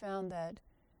session, we've found that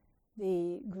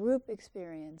the group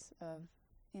experience of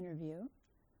interview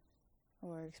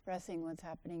or expressing what's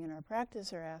happening in our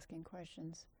practice or asking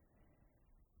questions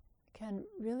can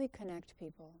really connect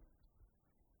people.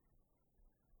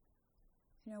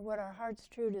 You know, what our heart's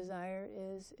true desire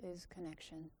is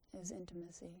connection, is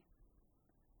intimacy.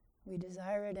 We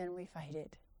desire it and we fight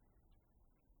it.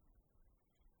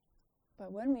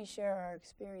 But when we share our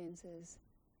experiences,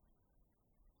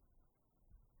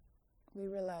 we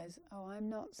realize, oh, I'm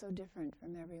not so different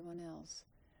from everyone else.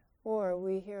 Or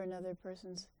we hear another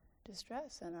person's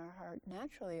distress and our heart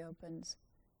naturally opens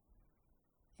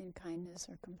in kindness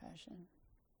or compassion.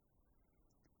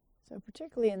 So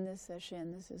particularly in this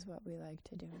session, this is what we like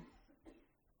to do.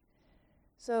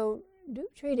 So do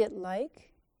treat it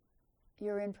like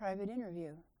you're in private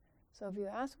interview. So if you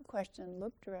ask a question,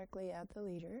 look directly at the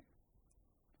leader,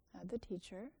 at the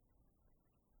teacher,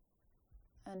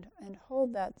 and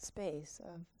hold that space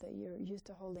that you're used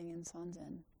to holding in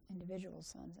Sanzen, individual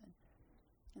Sanzen.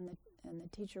 And the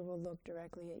teacher will look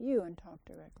directly at you and talk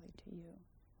directly to you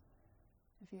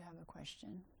if you have a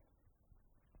question.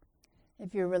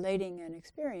 If you're relating an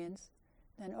experience,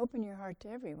 then open your heart to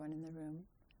everyone in the room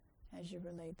as you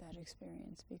relate that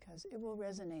experience, because it will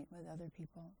resonate with other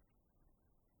people.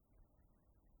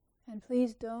 And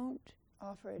please don't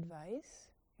offer advice.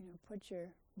 You know, put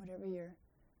whatever your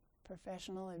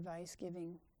professional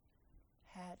advice-giving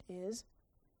hat is,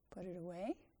 put it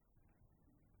away,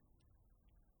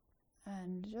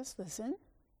 and just listen.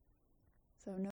 So